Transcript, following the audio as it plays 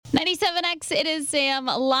97X, it is Sam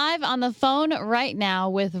live on the phone right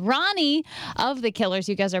now with Ronnie of The Killers.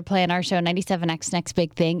 You guys are playing our show, 97X Next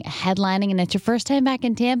Big Thing, headlining, and it's your first time back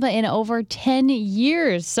in Tampa in over 10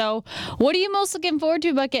 years. So what are you most looking forward to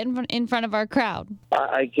about getting in front of our crowd?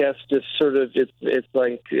 I guess just sort of, it's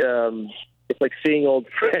like seeing old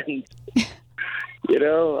friends,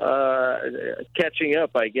 catching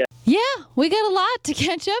up, I guess. Yeah, we got a lot to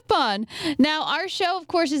catch up on. Now, our show, of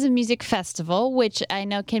course, is a music festival, which I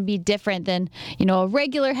know can be different than, a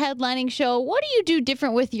regular headlining show. What do you do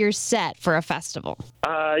different with your set for a festival?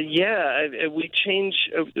 We change,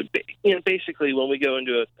 basically when we go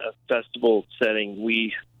into a festival setting,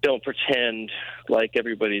 we don't pretend like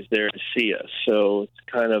everybody's there to see us. So it's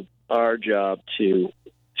kind of our job to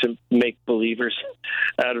make believers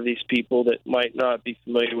out of these people that might not be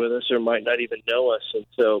familiar with us or might not even know us. And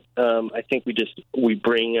so I think we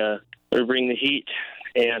bring the heat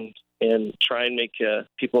and try and make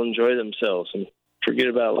people enjoy themselves and forget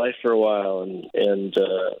about life for a while and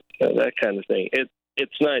that kind of thing.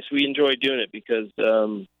 It's nice. We enjoy doing it because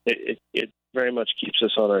it very much keeps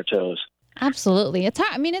us on our toes. Absolutely. It's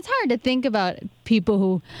hard. I mean, it's hard to think about people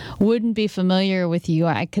who wouldn't be familiar with you.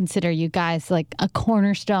 I consider you guys like a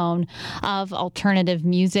cornerstone of alternative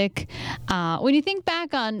music. When you think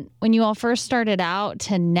back on when you all first started out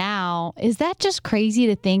to now, is that just crazy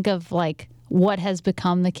to think of like what has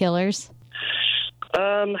become the Killers?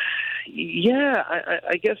 Yeah,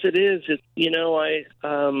 I guess it is.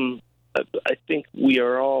 I think we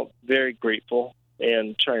are all very grateful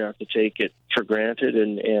and try not to take it for granted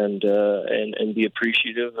and be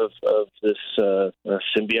appreciative of this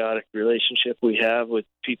symbiotic relationship we have with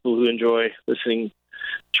people who enjoy listening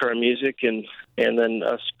to our music and then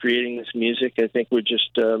us creating this music. I think we're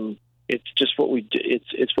just it's just what we do.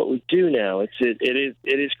 It's what we do now. It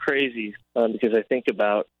is crazy because I think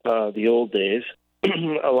about the old days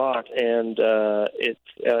a lot, and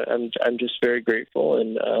I'm just very grateful,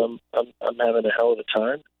 and I'm having a hell of a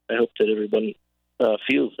time. I hope that everyone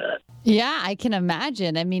feels that. Yeah, I can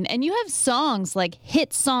imagine. I mean, and you have songs, like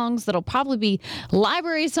hit songs that'll probably be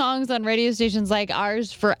library songs on radio stations like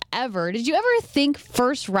ours forever. Did you ever think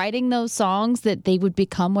first writing those songs that they would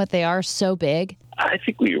become what they are so big? I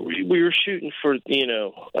think we were shooting for,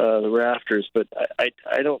 the rafters, but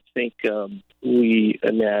I don't think we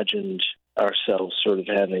imagined ourselves sort of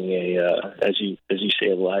having as you say,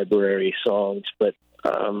 a library songs. But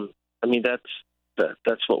I mean,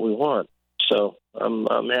 that's what we want. So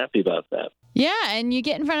I'm happy about that. Yeah, and you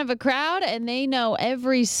get in front of a crowd and they know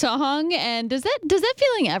every song. And does that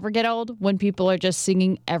feeling ever get old when people are just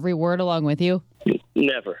singing every word along with you?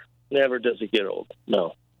 Never does it get old.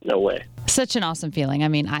 No way. Such an awesome feeling. I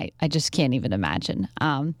mean, I just can't even imagine.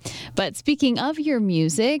 But speaking of your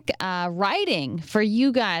music, writing for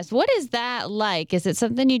you guys, what is that like? Is it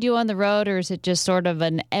something you do on the road, or is it just sort of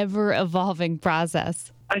an ever-evolving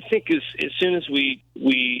process? I think as soon as we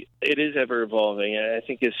it is ever evolving. I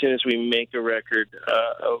think as soon as we make a record,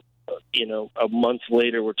 a month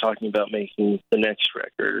later we're talking about making the next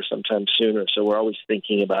record or sometime sooner. So we're always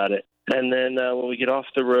thinking about it. And then when we get off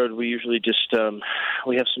the road, we usually just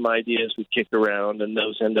we have some ideas we kick around, and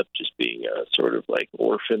those end up just being sort of like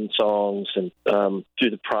orphan songs. And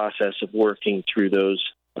through the process of working through those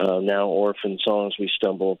now orphan songs, we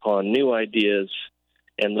stumble upon new ideas,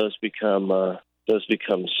 and those become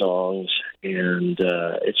songs, and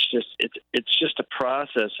it's just a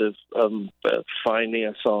process of finding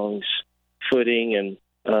a song's footing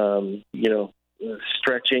and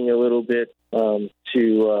stretching a little bit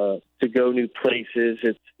to go new places.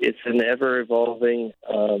 It's an ever evolving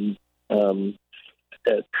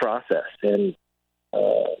process, and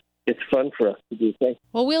it's fun for us to do things.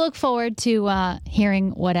 Well, we look forward to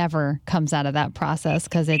hearing whatever comes out of that process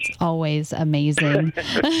because it's always amazing.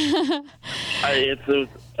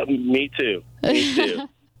 Me too.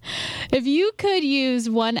 If you could use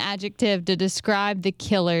one adjective to describe the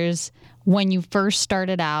Killers when you first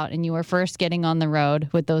started out and you were first getting on the road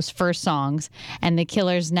with those first songs, and the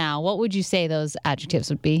Killers now, what would you say those adjectives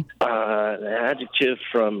would be? An adjective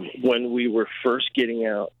from when we were first getting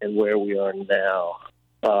out and where we are now.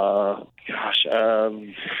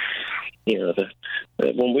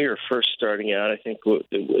 When we were first starting out, I think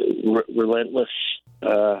relentless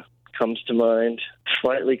comes to mind.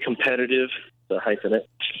 Slightly competitive, the hyphenate,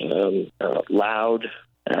 loud,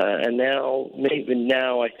 and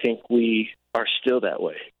now I think we are still that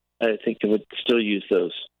way. I think I would still use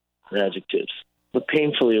those adjectives, but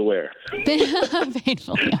painfully aware.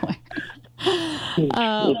 Painfully aware.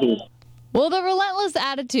 Well, the relentless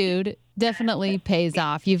attitude definitely pays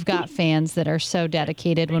off. You've got fans that are so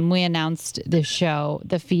dedicated. When we announced this show,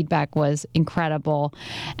 the feedback was incredible,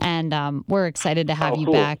 and we're excited to have you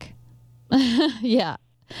cool. back. Yeah.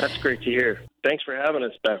 That's great to hear. Thanks for having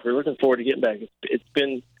us back. We're looking forward to getting back. It's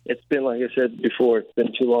been like I said before, it's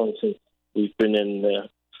been too long since we've been in the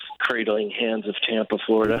cradling hands of Tampa,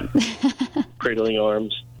 Florida, cradling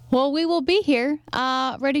arms. Well, we will be here,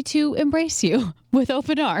 ready to embrace you with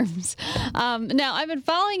open arms. Now, I've been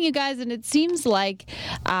following you guys, and it seems like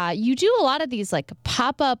you do a lot of these like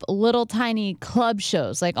pop-up little tiny club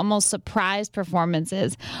shows, like almost surprise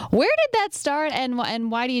performances. Where did that start, and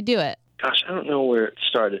why do you do it? Gosh, I don't know where it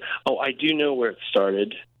started. Oh, I do know where it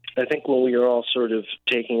started. I think when we were all sort of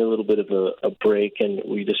taking a little bit of a break, and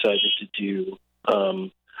we decided to do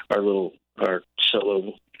our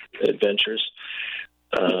solo adventures.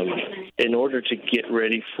 In order to get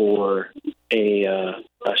ready for a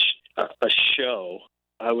show,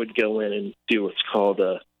 I would go in and do what's called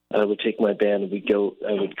I would take my band and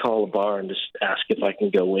I would call a bar and just ask if I can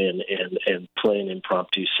go in and play an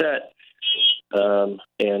impromptu set.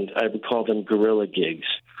 And I would call them guerrilla gigs.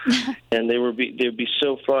 And they'd be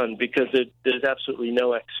so fun because there's absolutely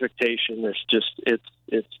no expectation. It's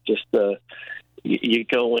just you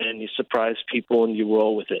go in, you surprise people, and you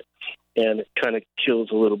roll with it. And it kind of kills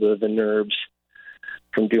a little bit of the nerves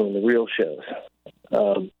from doing the real shows.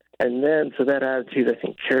 And then, so that attitude, I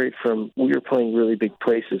think, carried from, we were playing really big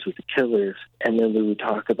places with the Killers, and then we would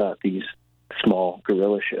talk about these small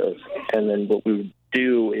guerrilla shows. And then what we would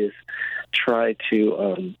do is try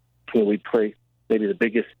to, we'd play maybe the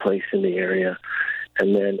biggest place in the area,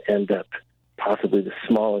 and then end up possibly the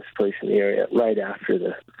smallest place in the area right after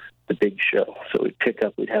the big show. So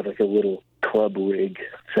we'd have like a little club rig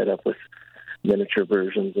set up with miniature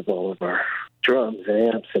versions of all of our drums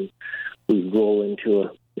and amps, and we'd roll into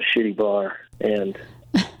a shitty bar and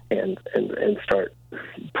start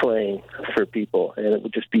playing for people. And it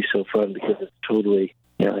would just be so fun because it's totally,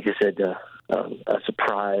 like I said, a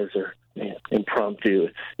surprise or impromptu.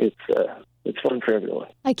 It's fun for everyone.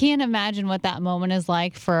 I can't imagine what that moment is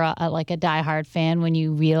like for a diehard fan when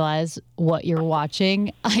you realize what you're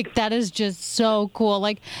watching. Like, that is just so cool.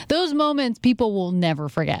 Like, those moments people will never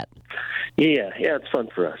forget. Yeah, it's fun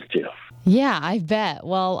for us too. Yeah, I bet.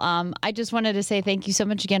 Well, I just wanted to say thank you so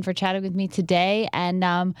much again for chatting with me today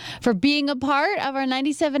and for being a part of our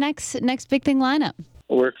 97X Next Big Thing lineup.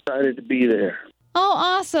 We're excited to be there. Oh,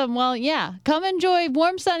 awesome. Well, yeah, come enjoy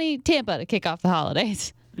warm, sunny Tampa to kick off the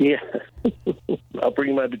holidays. Yeah, I'll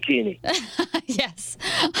bring my bikini. Yes,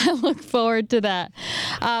 I look forward to that.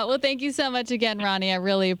 Well, thank you so much again, Ronnie. I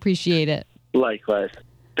really appreciate it. Likewise.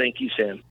 Thank you, Sam.